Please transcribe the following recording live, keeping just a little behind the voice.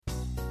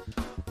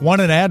Want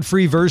an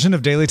ad-free version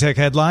of Daily Tech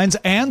Headlines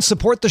and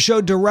support the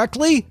show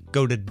directly?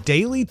 Go to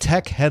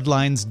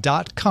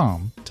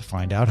dailytechheadlines.com to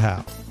find out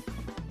how.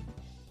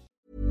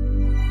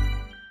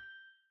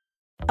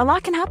 A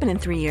lot can happen in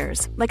 3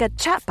 years, like a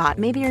chatbot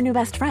may be your new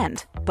best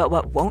friend. But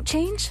what won't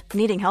change?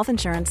 Needing health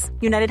insurance.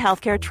 United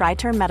Healthcare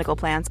Tri-Term Medical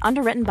Plans,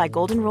 underwritten by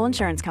Golden Rule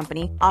Insurance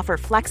Company, offer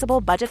flexible,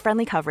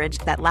 budget-friendly coverage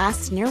that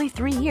lasts nearly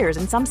 3 years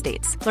in some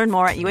states. Learn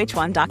more at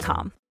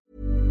uh1.com.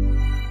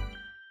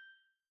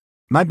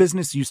 My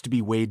business used to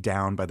be weighed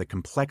down by the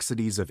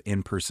complexities of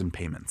in-person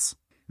payments.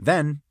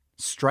 Then,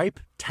 Stripe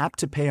Tap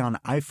to Pay on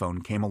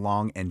iPhone came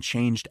along and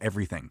changed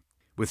everything.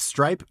 With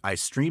Stripe, I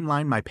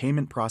streamlined my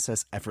payment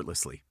process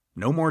effortlessly.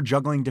 No more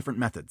juggling different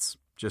methods.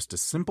 Just a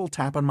simple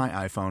tap on my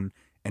iPhone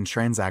and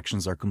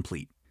transactions are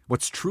complete.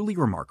 What's truly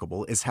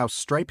remarkable is how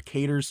Stripe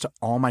caters to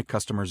all my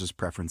customers'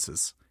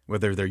 preferences.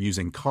 Whether they're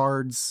using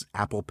cards,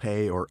 Apple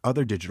Pay, or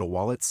other digital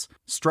wallets,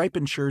 Stripe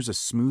ensures a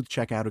smooth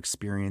checkout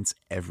experience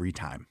every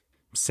time.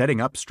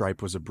 Setting up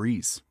Stripe was a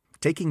breeze,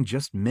 taking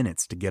just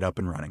minutes to get up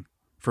and running.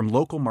 From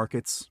local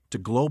markets to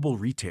global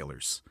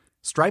retailers,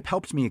 Stripe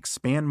helped me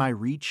expand my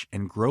reach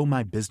and grow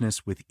my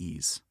business with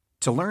ease.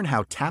 To learn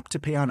how Tap to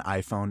Pay on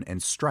iPhone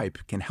and Stripe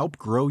can help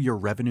grow your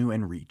revenue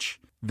and reach,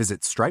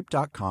 visit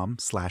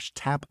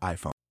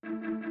stripe.com/tapiphone.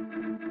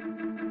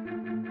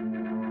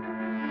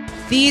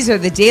 These are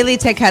the Daily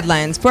Tech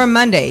Headlines for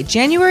Monday,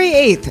 January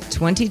 8th,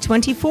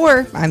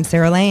 2024. I'm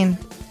Sarah Lane.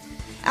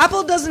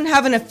 Apple doesn't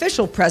have an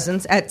official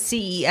presence at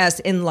CES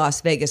in Las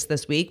Vegas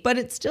this week, but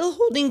it's still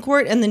holding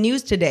court in the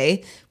news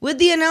today with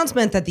the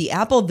announcement that the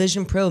Apple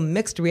Vision Pro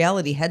mixed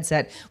reality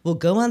headset will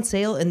go on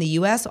sale in the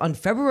U.S. on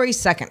February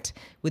 2nd,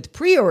 with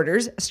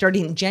pre-orders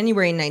starting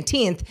January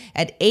 19th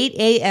at 8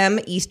 a.m.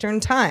 Eastern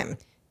Time.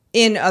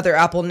 In other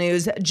Apple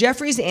news,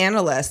 Jefferies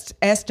analysts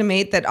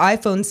estimate that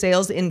iPhone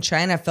sales in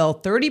China fell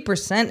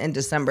 30% in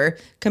December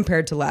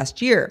compared to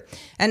last year.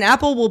 And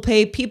Apple will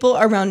pay people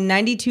around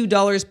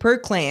 $92 per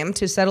claim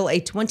to settle a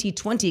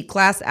 2020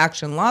 class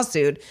action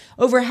lawsuit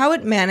over how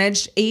it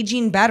managed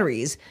aging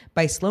batteries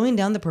by slowing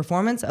down the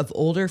performance of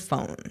older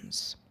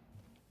phones.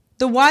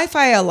 The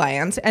Wi-Fi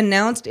Alliance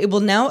announced it will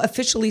now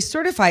officially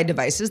certify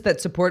devices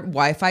that support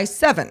Wi-Fi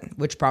 7,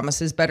 which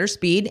promises better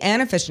speed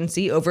and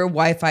efficiency over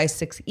Wi-Fi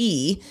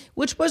 6E,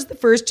 which was the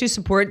first to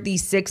support the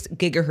 6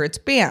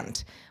 GHz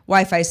band.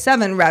 Wi-Fi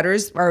 7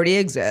 routers already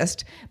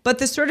exist, but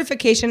the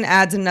certification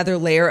adds another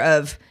layer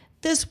of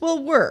 "this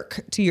will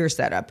work" to your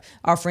setup,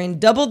 offering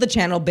double the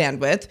channel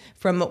bandwidth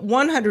from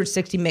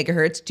 160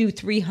 megahertz to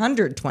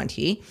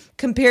 320,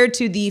 compared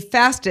to the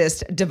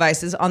fastest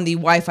devices on the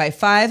Wi-Fi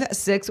 5,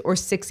 6, or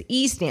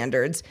 6E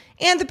standards,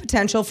 and the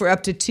potential for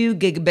up to 2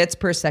 gigabits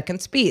per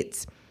second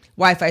speeds.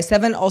 Wi-Fi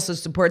 7 also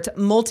supports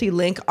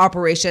multi-link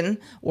operation,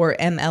 or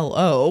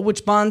MLO,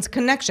 which bonds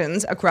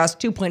connections across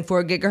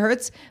 2.4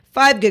 gigahertz,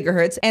 5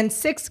 gigahertz, and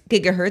 6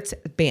 gigahertz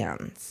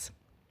bands.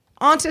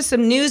 On to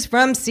some news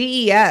from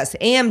CES.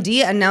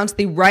 AMD announced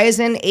the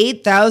Ryzen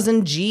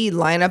 8000G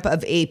lineup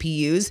of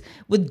APUs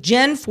with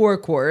Gen 4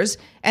 cores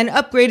and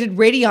upgraded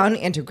Radeon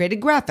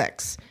integrated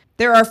graphics.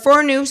 There are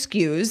 4 new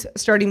SKUs,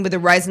 starting with the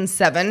Ryzen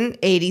 7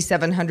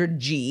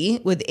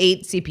 8700G with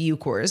 8 CPU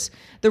cores,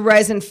 the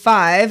Ryzen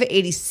 5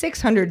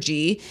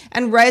 8600G,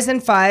 and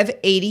Ryzen 5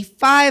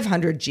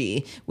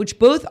 8500G, which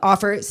both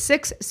offer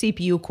 6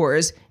 CPU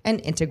cores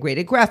and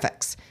integrated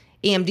graphics.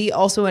 AMD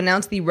also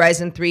announced the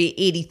Ryzen 3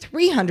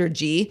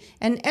 8300G,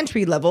 an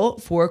entry-level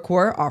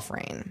 4-core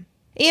offering.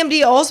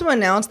 AMD also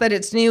announced that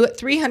its new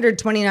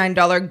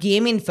 $329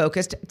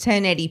 gaming-focused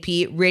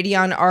 1080p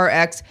Radeon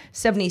RX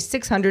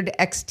 7600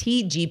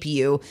 XT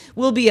GPU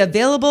will be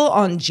available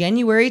on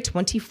January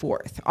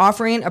 24th,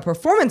 offering a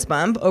performance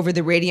bump over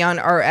the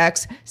Radeon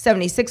RX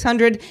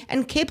 7600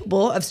 and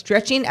capable of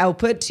stretching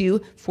output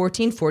to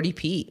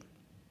 1440p.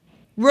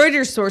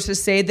 Reuters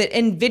sources say that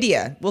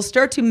NVIDIA will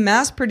start to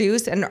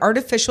mass-produce an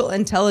artificial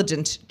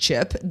intelligence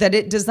chip that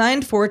it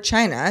designed for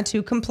China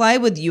to comply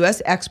with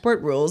U.S.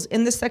 export rules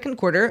in the second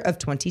quarter of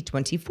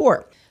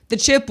 2024. The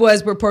chip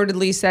was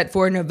reportedly set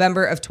for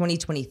November of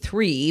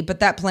 2023, but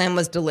that plan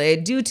was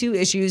delayed due to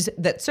issues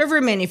that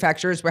server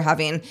manufacturers were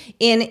having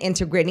in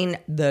integrating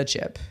the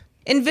chip.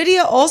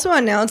 NVIDIA also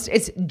announced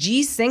its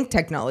G-Sync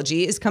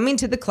technology is coming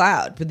to the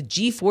cloud with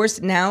GeForce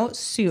Now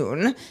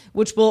soon,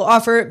 which will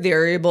offer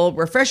variable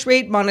refresh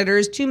rate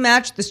monitors to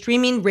match the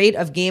streaming rate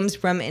of games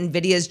from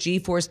NVIDIA's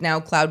GeForce Now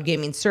cloud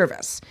gaming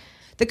service.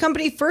 The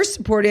company first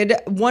supported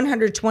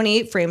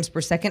 120 frames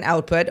per second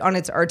output on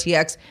its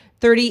RTX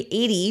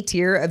 3080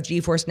 tier of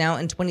GeForce Now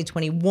in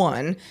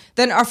 2021,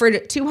 then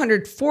offered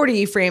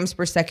 240 frames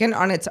per second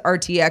on its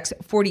RTX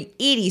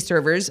 4080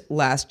 servers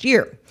last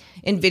year.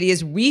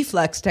 NVIDIA's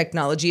Reflex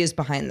technology is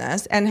behind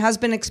this and has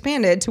been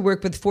expanded to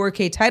work with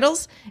 4K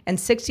titles and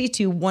 60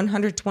 to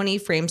 120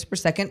 frames per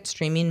second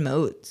streaming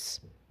modes.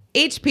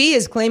 HP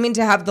is claiming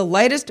to have the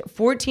lightest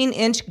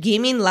 14-inch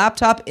gaming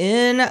laptop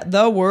in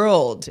the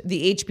world.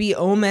 The HP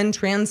Omen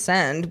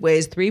Transcend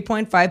weighs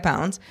 3.5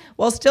 pounds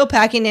while still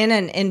packing in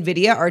an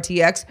NVIDIA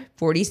RTX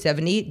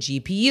 4070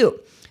 GPU.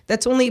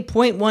 that's only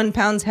 0.1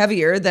 pounds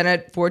heavier than a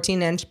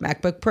 14-inch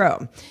MacBook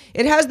Pro.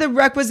 It has the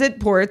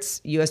requisite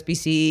ports,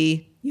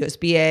 USB-C,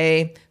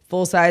 USB-A,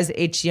 full-size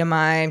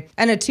HDMI,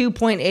 and a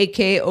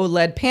 2.8K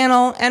OLED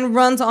panel, and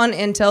runs on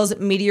Intel's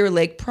Meteor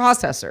Lake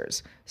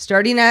processors,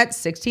 starting at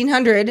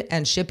 $1,600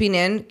 and shipping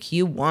in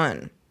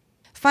Q1.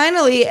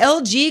 Finally,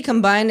 LG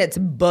combined its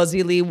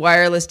buzzily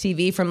wireless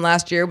TV from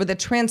last year with a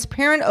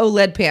transparent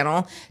OLED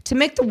panel to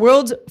make the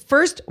world's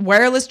first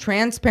wireless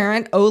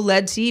transparent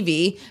OLED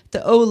TV, the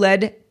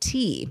OLED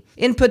T.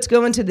 Inputs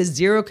go into the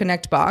Zero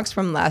Connect box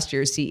from last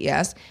year's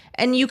CES,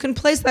 and you can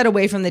place that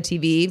away from the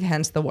TV,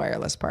 hence the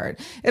wireless part.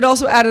 It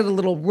also added a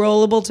little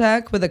rollable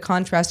tech with a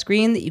contrast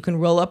screen that you can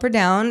roll up or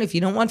down if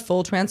you don't want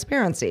full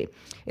transparency.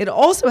 It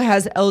also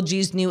has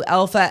LG's new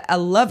Alpha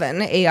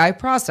 11 AI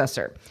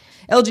processor.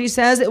 LG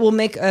says it will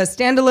make a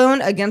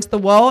standalone against the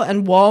wall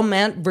and wall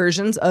mount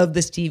versions of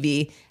this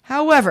TV.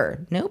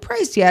 However, no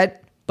price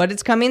yet, but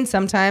it's coming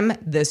sometime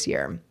this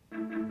year.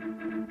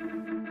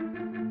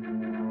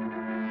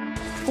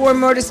 For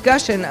more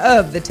discussion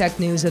of the tech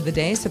news of the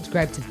day,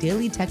 subscribe to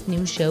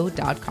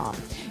dailytechnewsshow.com.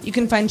 You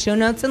can find show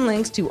notes and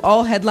links to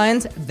all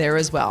headlines there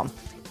as well.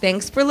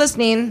 Thanks for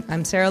listening.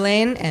 I'm Sarah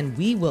Lane, and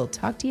we will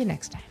talk to you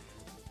next time.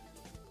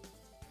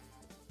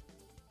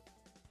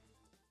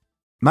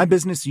 My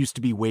business used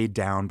to be weighed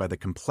down by the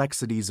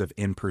complexities of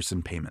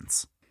in-person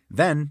payments.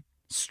 Then,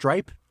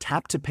 Stripe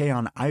Tap to Pay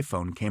on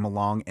iPhone came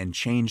along and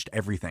changed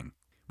everything.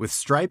 With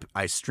Stripe,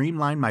 I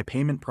streamlined my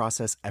payment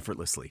process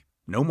effortlessly.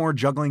 No more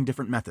juggling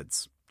different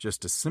methods.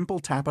 Just a simple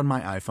tap on my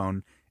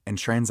iPhone and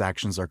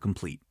transactions are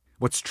complete.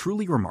 What's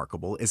truly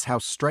remarkable is how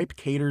Stripe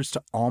caters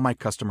to all my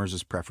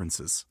customers'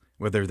 preferences.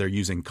 Whether they're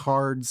using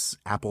cards,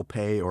 Apple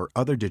Pay, or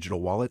other digital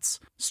wallets,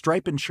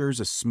 Stripe ensures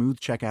a smooth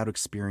checkout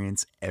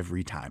experience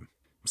every time.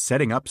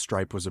 Setting up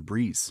Stripe was a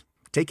breeze,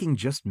 taking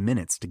just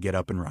minutes to get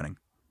up and running.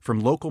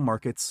 From local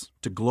markets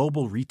to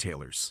global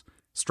retailers,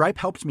 Stripe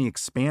helped me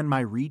expand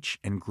my reach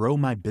and grow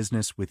my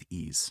business with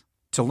ease.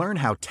 To learn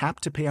how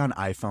Tap to Pay on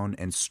iPhone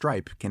and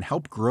Stripe can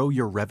help grow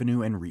your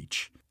revenue and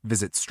reach,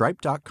 visit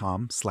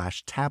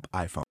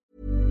stripe.com/tapiphone.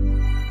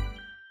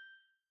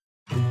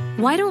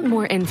 Why don't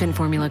more infant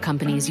formula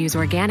companies use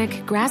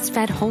organic,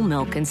 grass-fed whole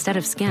milk instead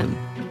of skim?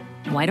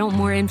 Why don't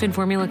more infant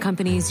formula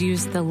companies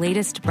use the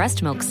latest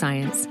breast milk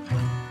science?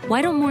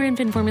 Why don't more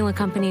infant formula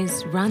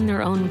companies run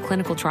their own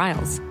clinical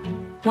trials?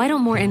 Why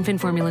don't more infant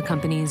formula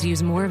companies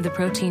use more of the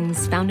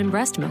proteins found in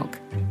breast milk?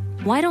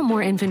 Why don't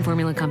more infant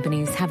formula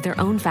companies have their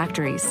own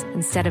factories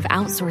instead of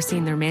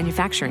outsourcing their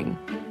manufacturing?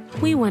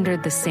 We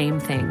wondered the same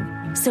thing.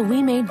 So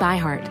we made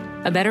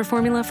ByHeart, a better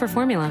formula for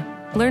formula.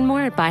 Learn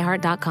more at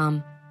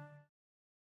byheart.com.